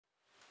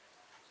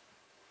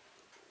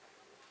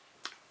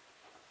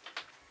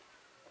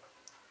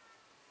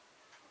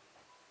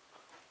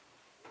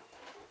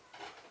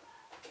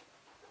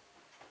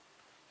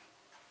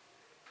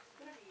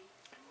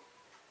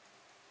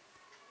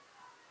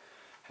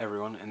Hey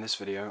everyone, in this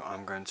video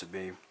I'm going to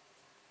be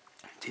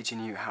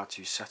teaching you how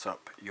to set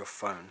up your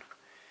phone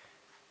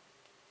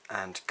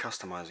and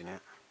customizing it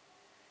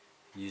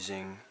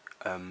using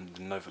the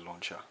Nova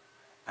Launcher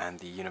and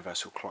the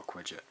Universal Clock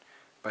widget.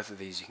 Both of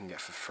these you can get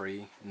for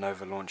free.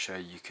 Nova Launcher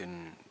you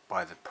can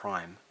buy the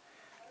Prime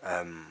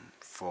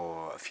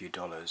for a few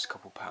dollars, a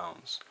couple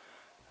pounds,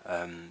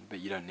 but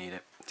you don't need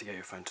it to get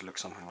your phone to look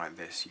something like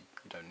this. You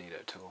don't need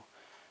it at all.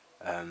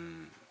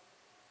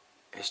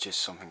 It's just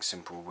something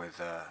simple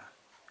with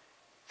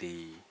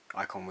the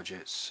icon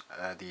widgets,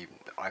 the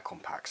icon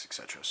packs,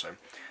 etc. So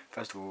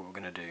first of all, what we're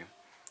going to do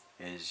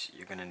is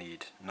you're going to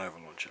need Nova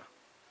Launcher.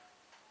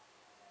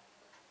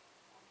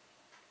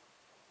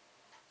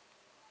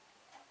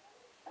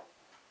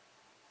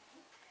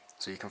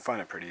 So you can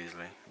find it pretty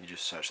easily. You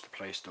just search the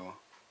Play Store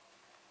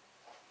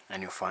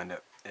and you'll find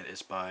it. It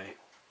is by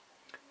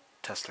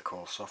Tesla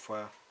Core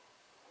Software.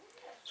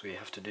 So what you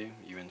have to do,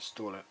 you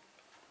install it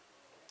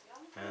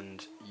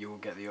and you will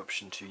get the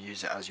option to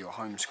use it as your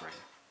home screen.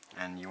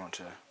 And you want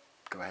to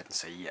go ahead and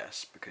say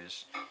yes,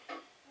 because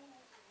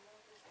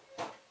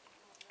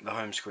the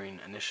home screen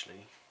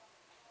initially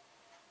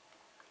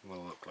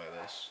will look like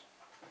this.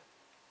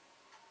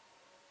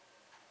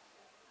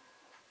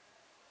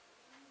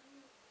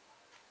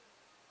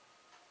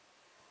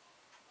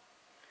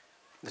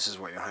 This is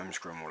what your home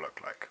screen will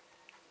look like.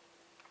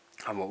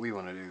 And what we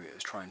want to do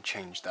is try and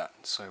change that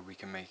so we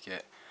can make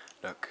it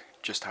look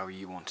just how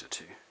you want it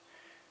to.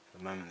 At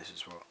the moment this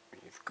is what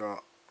you've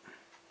got.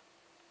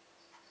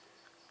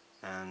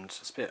 And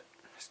it's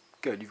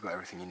good, you've got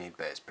everything you need,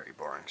 but it's pretty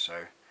boring. So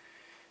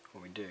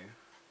what we do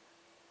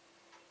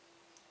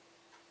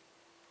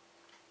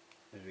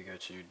is we go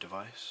to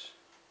Device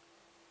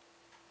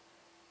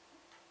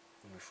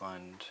and we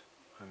find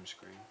Home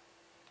Screen.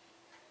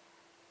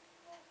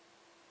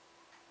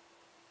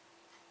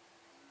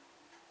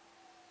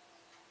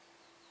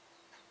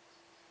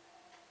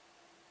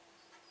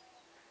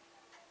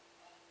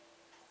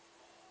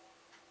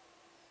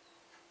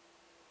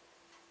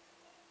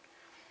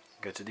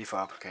 Go to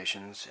Default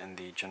Applications. In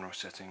the General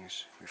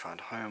Settings we find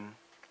Home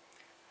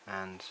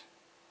and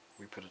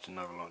we put it to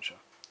Nova Launcher.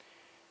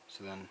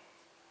 So then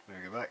we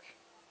go back,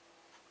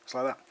 it's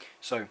like that.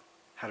 So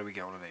how do we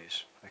get all of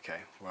these? Okay,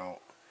 well,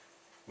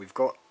 we've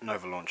got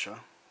Nova Launcher,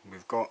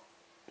 we've got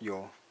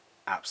your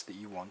apps that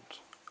you want,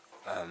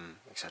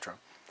 etc.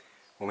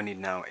 What we need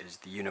now is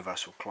the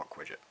Universal Clock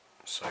widget.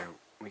 So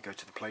we go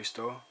to the Play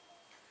Store,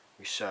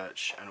 we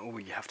search, and all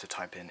we have to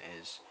type in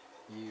is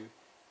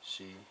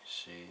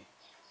UCCW.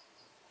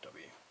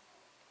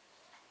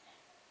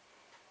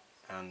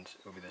 And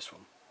it will be this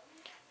one.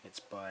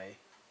 It's by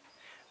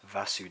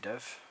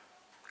Vasudev.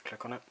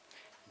 Click on it,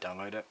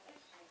 download it.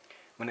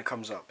 When it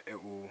comes up,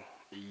 it will.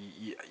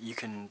 You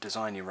can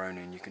design your own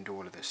and you can do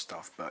all of this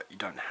stuff, but you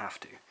don't have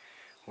to.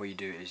 What you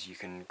do is you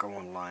can go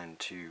online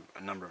to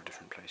a number of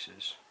different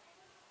places.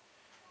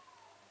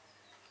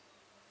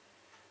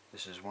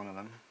 This is one of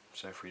them.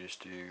 So if we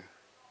just do,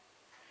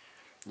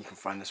 you can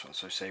find this one.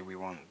 So say we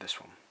want this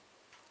one,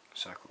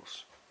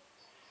 circles.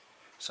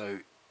 So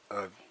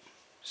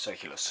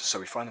circulars. So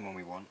we find the one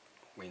we want,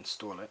 we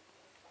install it,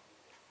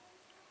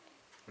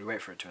 we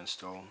wait for it to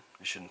install.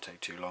 It shouldn't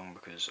take too long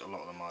because a lot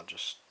of them are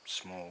just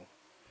small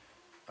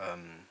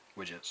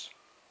widgets.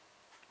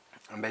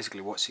 And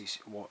basically what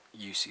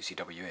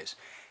UCCW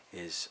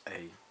is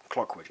a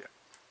clock widget.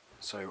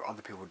 So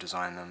other people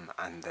design them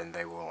and then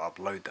they will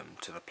upload them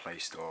to the Play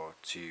Store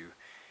to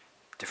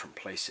different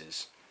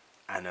places,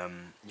 and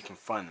you can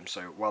find them.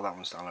 So while that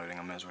one's downloading,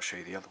 I may as well show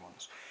you the other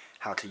ones.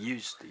 How to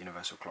use the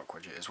Universal Clock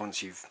widget is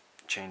once you've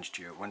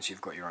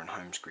got your own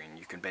home screen,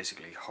 you can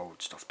basically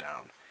hold stuff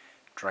down,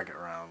 drag it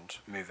around,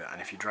 move it,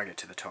 and if you drag it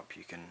to the top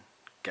you can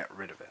get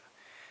rid of it.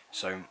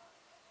 So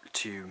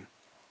to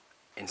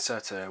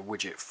insert a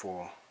widget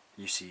for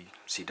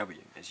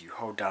UCCW is you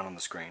hold down on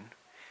the screen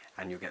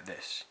and you'll get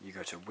this. You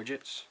go to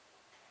Widgets,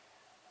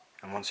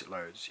 and once it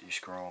loads you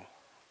scroll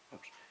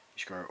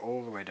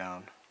all the way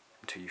down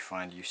until you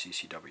find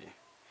UCCW,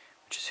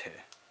 which is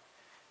here.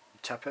 You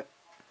tap it,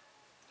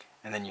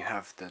 and then you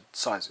have the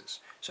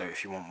sizes. So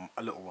if you want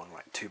a little one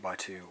like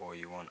 2x2 or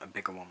you want a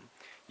bigger one,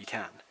 you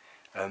can.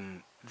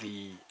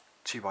 The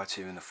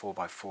 2x2 and the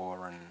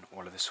 4x4 and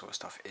all of this sort of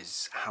stuff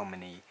is how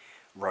many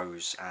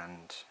rows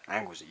and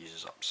angles it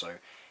uses up. So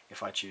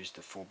if I choose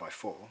the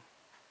 4x4,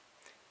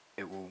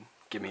 it will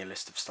give me a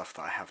list of stuff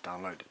that I have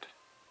downloaded.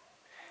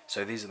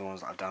 So these are the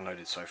ones that I've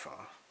downloaded so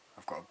far.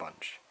 I've got a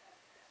bunch.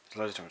 There's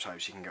loads of different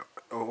types. You can get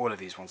all of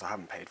these ones. I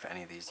haven't paid for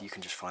any of these. You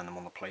can just find them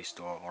on the Play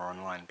Store or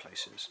online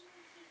places.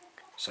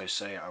 So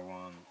say I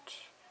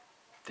want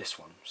this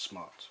one,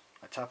 Smart.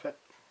 I tap it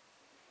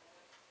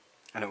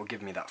and it will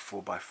give me that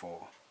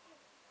 4x4,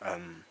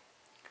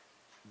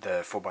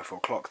 the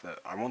 4x4 clock that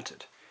I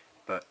wanted,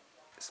 but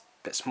it's a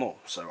bit small,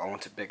 so I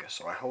want it bigger.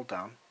 So I hold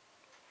down.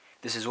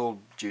 This is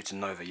all due to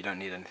Nova, you don't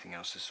need anything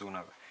else, this is all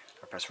Nova.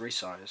 I press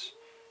resize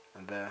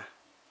and there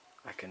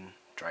I can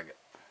drag it.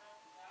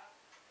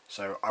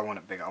 So I want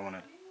it bigger, I want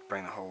to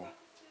bring the whole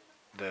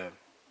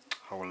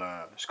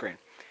screen.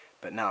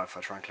 But now if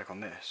I try and click on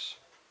this,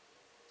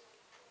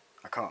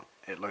 I can't.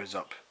 It loads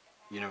up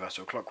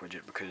universal clock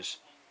widget because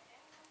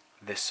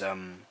this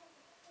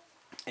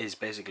is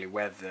basically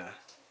where the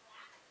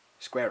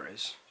square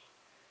is.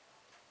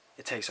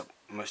 It takes up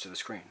most of the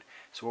screen.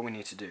 So what we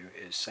need to do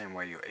is, same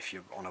way if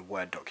you're on a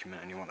Word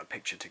document and you want a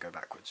picture to go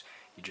backwards,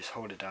 you just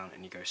hold it down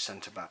and you go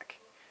center back.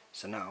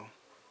 So now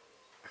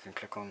I can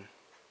click on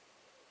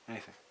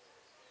anything.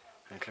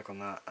 I can click on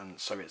that, and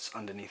so it's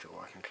underneath it,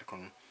 or I can click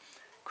on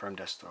Chrome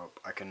Desktop.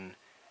 I can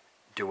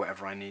do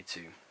whatever I need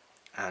to,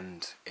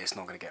 and it's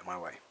not going to get in my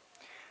way.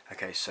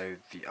 Okay, so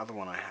the other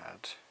one I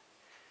had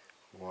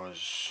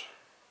was,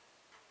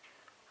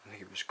 I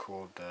think it was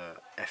called the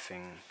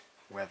effing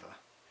weather.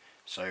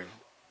 So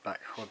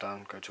back, hold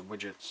down, go to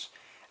widgets,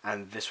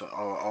 and this one,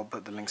 I'll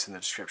put the links in the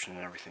description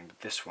and everything, but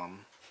this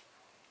one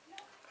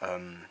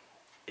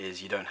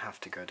is, you don't have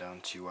to go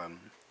down to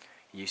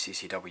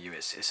UCCW,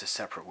 it's a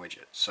separate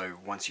widget. So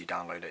once you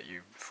download it,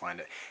 you find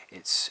it.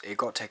 It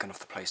got taken off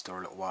the Play Store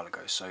a little while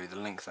ago, so the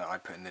link that I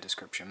put in the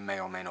description may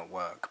or may not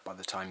work by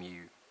the time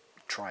you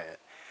try it.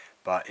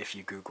 But if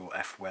you Google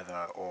F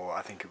weather, or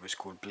I think it was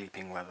called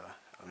bleeping weather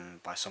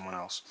by someone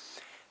else,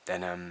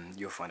 then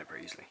you'll find it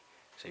pretty easily.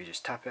 So you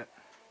just tap it,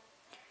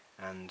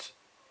 and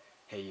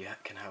here you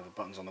can have the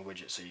buttons on the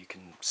widget, so you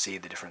can see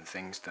the different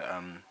things that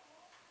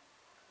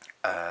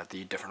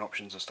the different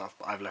options and stuff.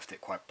 But I've left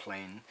it quite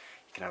plain.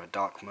 You can have a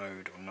dark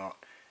mode or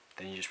not.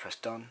 Then you just press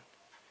done,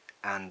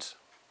 and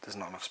there's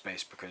not enough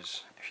space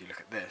because if you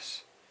look at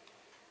this,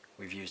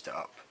 we've used it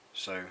up.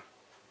 So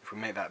if we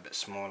make that a bit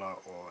smaller,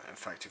 or in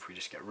fact if we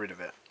just get rid of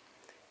it,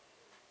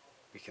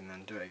 we can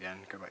then do it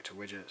again, go back to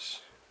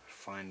widgets,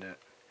 find it.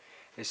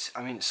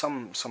 I mean,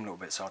 some little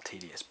bits are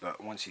tedious,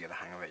 but once you get the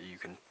hang of it, you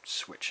can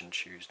switch and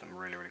choose them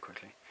really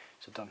quickly.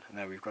 So done, and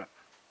there we've got it.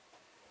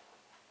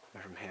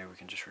 And from here we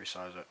can just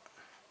resize it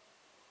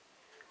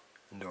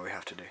and do what we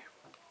have to do.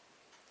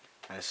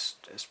 And it's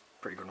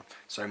pretty good.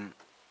 So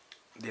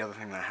the other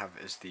thing that I have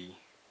is the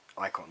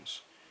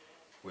icons,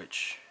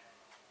 which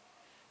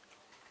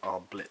are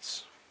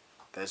Blitz.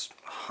 There's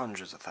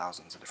hundreds of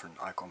thousands of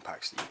different icon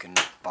packs that you can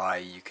buy,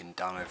 you can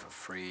download for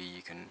free,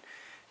 you can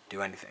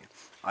do anything.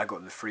 I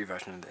got the free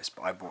version of this,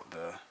 but I bought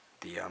the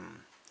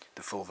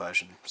full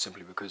version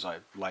simply because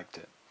I liked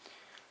it.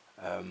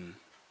 Sorry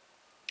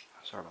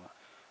about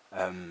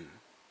that.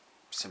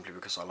 Simply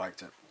because I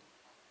liked it.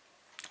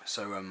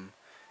 So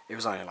it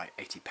was only like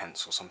 80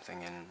 pence or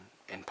something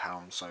in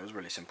pounds, so it was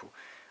really simple.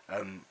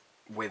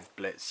 With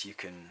Blitz you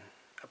can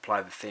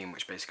apply the theme,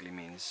 which basically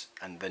means,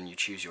 and then you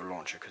choose your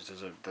launcher, because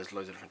there's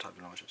loads of different types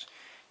of launchers.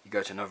 You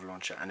go to another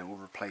launcher and it will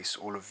replace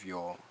all of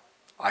your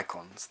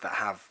icons that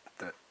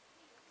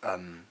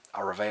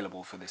are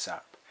available for this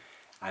app,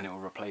 and it will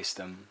replace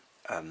them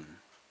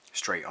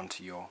straight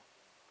onto your,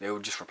 it will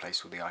just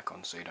replace all the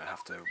icons, so you don't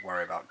have to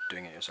worry about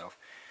doing it yourself.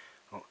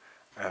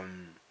 Let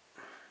me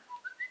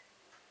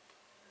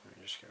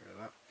just get rid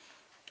of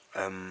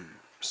that.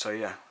 So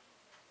yeah,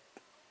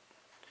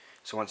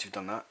 so once you've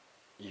done that,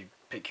 you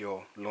pick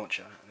your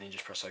launcher and then you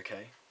just press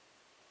OK.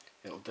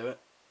 It'll do it,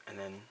 and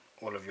then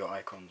all of your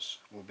icons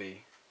will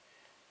be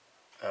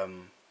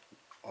on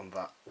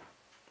that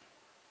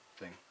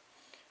thing,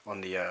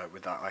 on the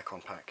with that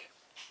icon pack.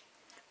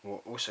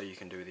 What also you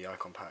can do with the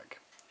icon pack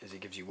is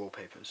it gives you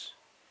wallpapers,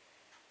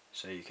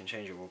 so you can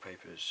change your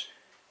wallpapers.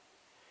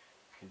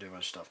 You can do a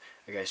bunch of stuff.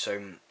 Okay,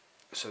 so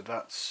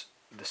that's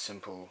the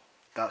simple.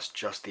 That's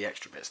just the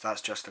extra bits.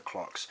 That's just the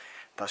clocks.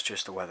 That's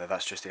just the weather.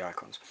 That's just the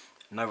icons.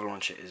 Nova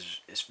Launcher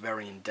is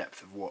very in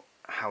depth of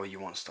how you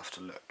want stuff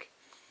to look.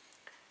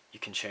 You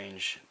can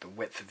change the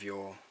width of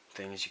your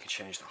things. You can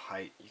change the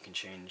height. You can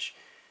change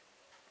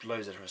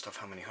loads of different stuff.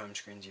 How many home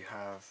screens you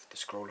have. The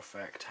scroll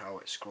effect. How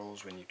it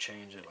scrolls when you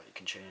change it. Like you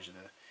can change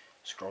the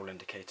scroll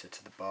indicator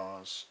to the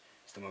bars.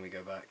 So then when we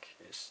go back,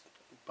 it's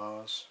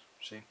bars.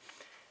 See.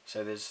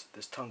 So there's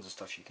tons of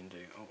stuff you can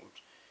do. Oh,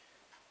 oops.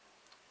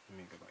 Let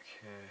me go back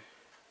here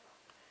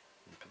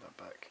and put that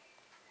back.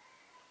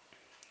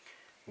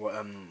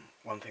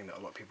 One thing that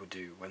a lot of people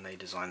do when they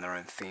design their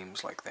own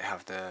themes, like they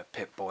have the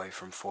Pip-Boy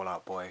from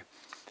Fallout Boy.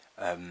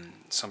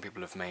 Some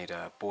people have made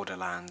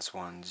Borderlands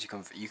ones.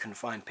 You can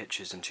find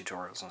pictures and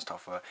tutorials and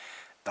stuff for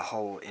the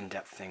whole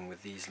in-depth thing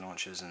with these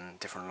launchers and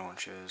different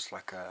launchers.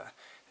 Like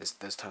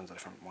there's tons of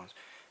different ones.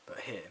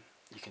 But here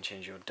you can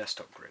change your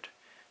desktop grid.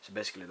 So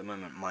basically at the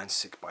moment mine's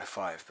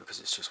 6x5 because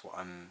it's just what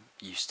I'm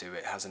used to.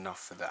 It has enough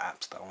for the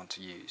apps that I want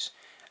to use,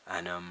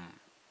 and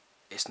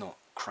it's not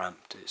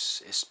cramped,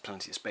 it's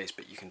plenty of space,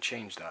 but you can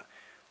change that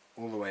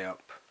all the way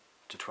up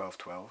to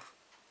 1212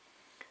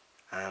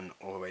 and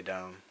all the way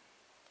down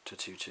to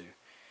 22.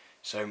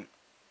 So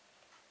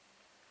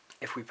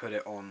if we put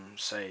it on,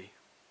 say,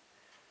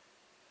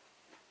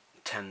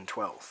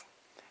 1012,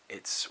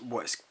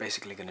 what it's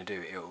basically going to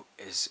do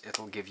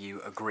it'll give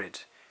you a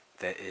grid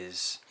that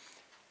is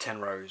 10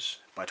 rows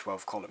by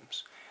 12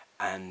 columns,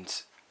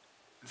 and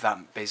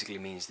that basically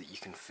means that you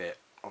can fit,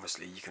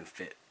 obviously you can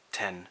fit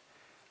 10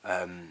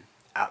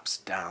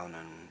 apps down,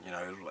 and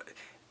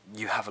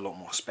you have a lot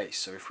more space.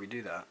 So if we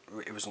do that,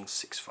 it was on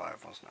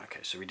 6.5, wasn't it?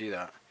 Okay, so we do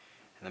that,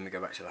 and then we go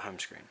back to the home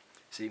screen.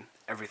 See,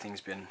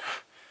 everything's been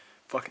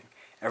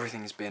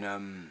everything's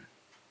been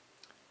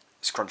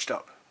scrunched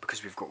up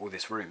because we've got all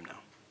this room now.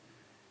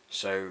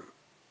 So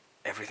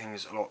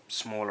everything's a lot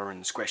smaller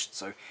and squished,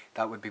 so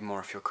that would be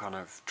more if you're kind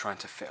of trying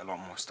to fit a lot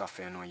more stuff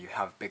in, or you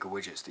have bigger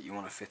widgets that you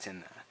want to fit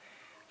in there.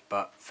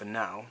 But for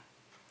now,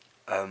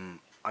 I'm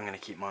going to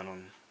keep mine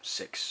on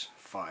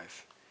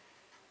 6.5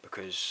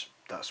 because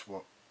that's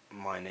what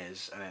mine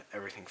is, and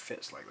everything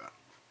fits like that.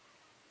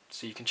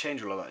 So you can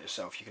change all of that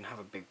yourself. You can have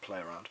a big play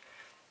around.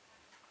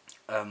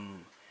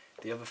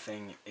 The other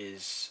thing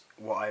is,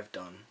 what I've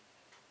done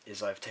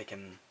is I've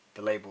taken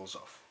the labels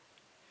off.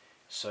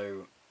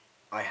 So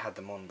I had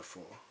them on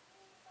before.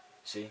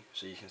 See?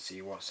 So you can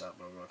see WhatsApp,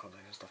 blah blah,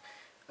 contacts and stuff.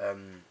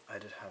 I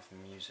did have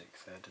music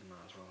there, didn't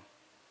I, as well?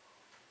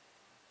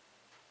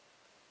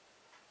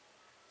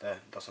 There,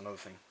 that's another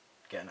thing.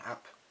 Get an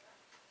app.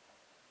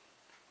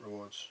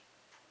 Rewards.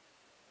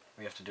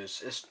 What you have to do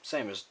is, it's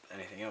same as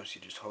anything else,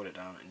 you just hold it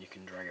down and you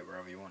can drag it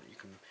wherever you want. You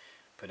can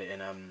put it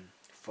in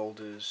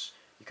folders.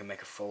 You can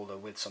make a folder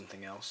with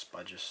something else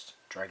by just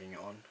dragging it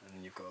on, and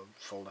then you've got a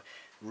folder.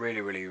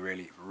 Really, really,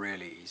 really,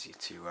 really easy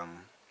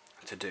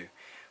to do.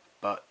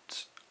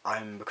 But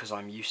because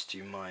I'm used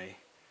to my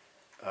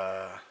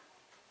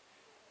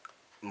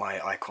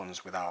my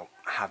icons without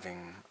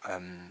having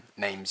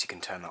names, you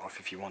can turn that off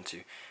if you want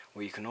to.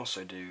 What you can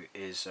also do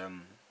is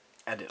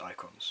edit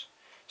icons,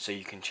 so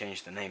you can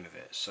change the name of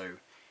it. So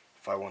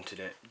if I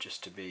wanted it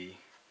just to be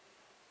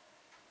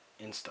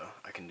Insta,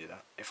 I can do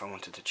that. If I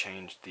wanted to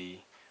change the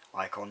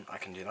icon, I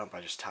can do that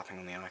by just tapping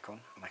on the icon,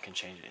 and I can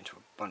change it into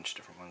a bunch of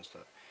different ones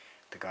that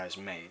the guy's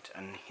made,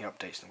 and he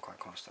updates them quite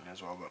constantly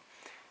as well. But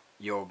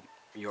your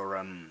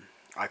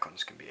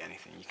icons can be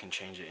anything. You can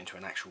change it into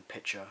an actual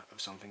picture of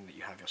something that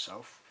you have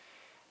yourself.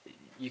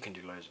 You can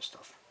do loads of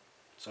stuff.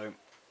 So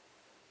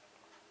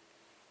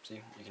see,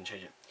 you can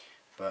change it.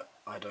 But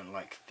I don't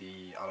like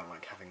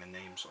having the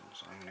names on,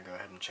 so I'm going to go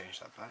ahead and change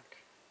that back.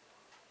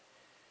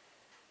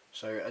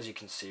 So as you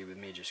can see with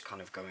me just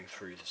kind of going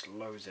through, there's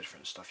loads of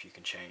different stuff you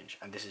can change,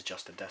 and this is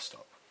just a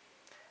desktop.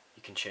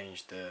 You can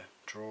change the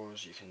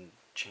drawers, you can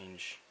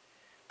change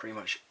pretty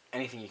much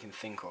anything you can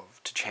think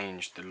of to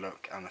change the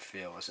look and the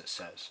feel, as it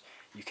says,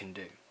 you can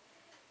do.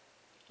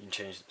 You can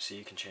change, so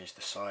you can change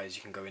the size,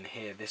 you can go in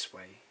here this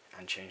way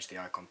and change the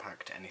icon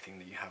pack to anything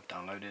that you have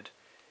downloaded.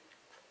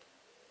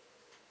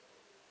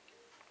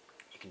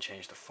 You can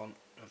change the font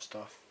of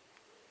stuff.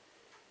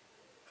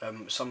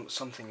 Some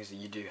things that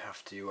you do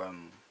have to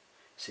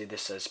see,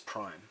 this says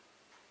Prime,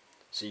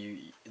 so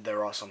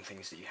there are some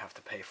things that you have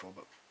to pay for,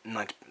 but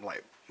like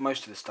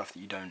most of the stuff that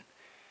you don't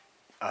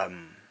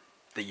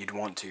that you'd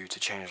want to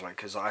change, like,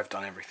 because I've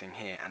done everything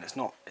here, and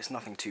it's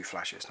nothing too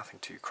flashy, it's nothing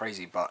too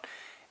crazy, but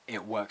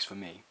it works for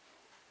me,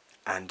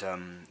 and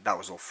that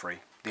was all free.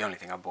 The only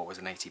thing I bought was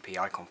an ATP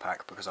icon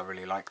pack because I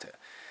really liked it.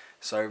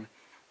 So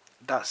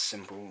that's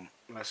simple.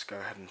 Let's go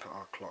ahead and put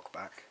our clock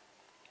back,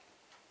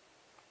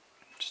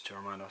 just to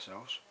remind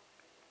ourselves.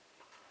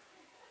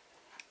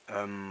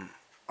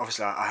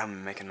 Obviously I haven't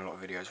been making a lot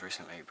of videos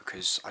recently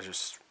because I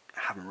just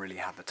haven't really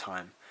had the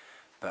time,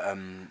 but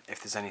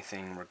if there's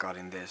anything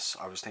regarding this,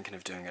 I was thinking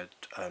of doing a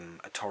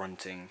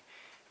torrenting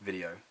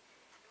video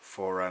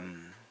for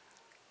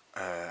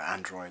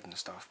Android and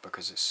stuff,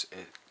 because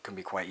it can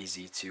be quite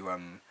easy to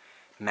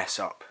mess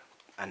up,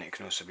 and it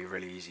can also be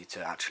really easy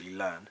to actually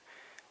learn.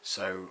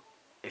 So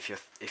if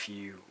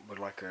you would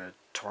like a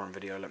torrent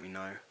video, let me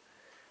know,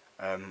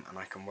 and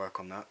I can work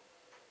on that.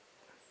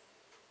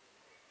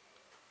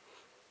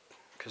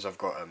 Because I've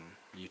got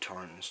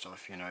uTorrent and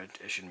stuff, you know,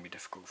 it shouldn't be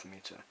difficult for me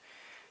to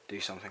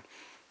do something.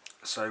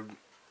 So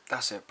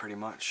that's it pretty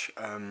much.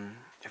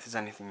 If there's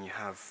anything you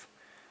have,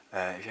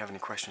 if you have any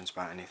questions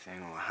about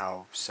anything or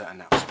how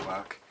certain apps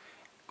work,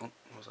 oh,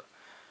 what was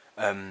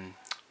that?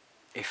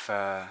 If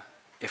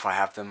I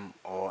have them,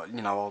 or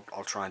you know,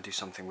 I'll try and do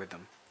something with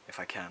them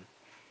if I can.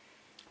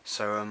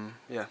 So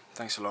yeah,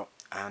 thanks a lot,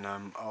 and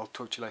I'll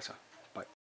talk to you later.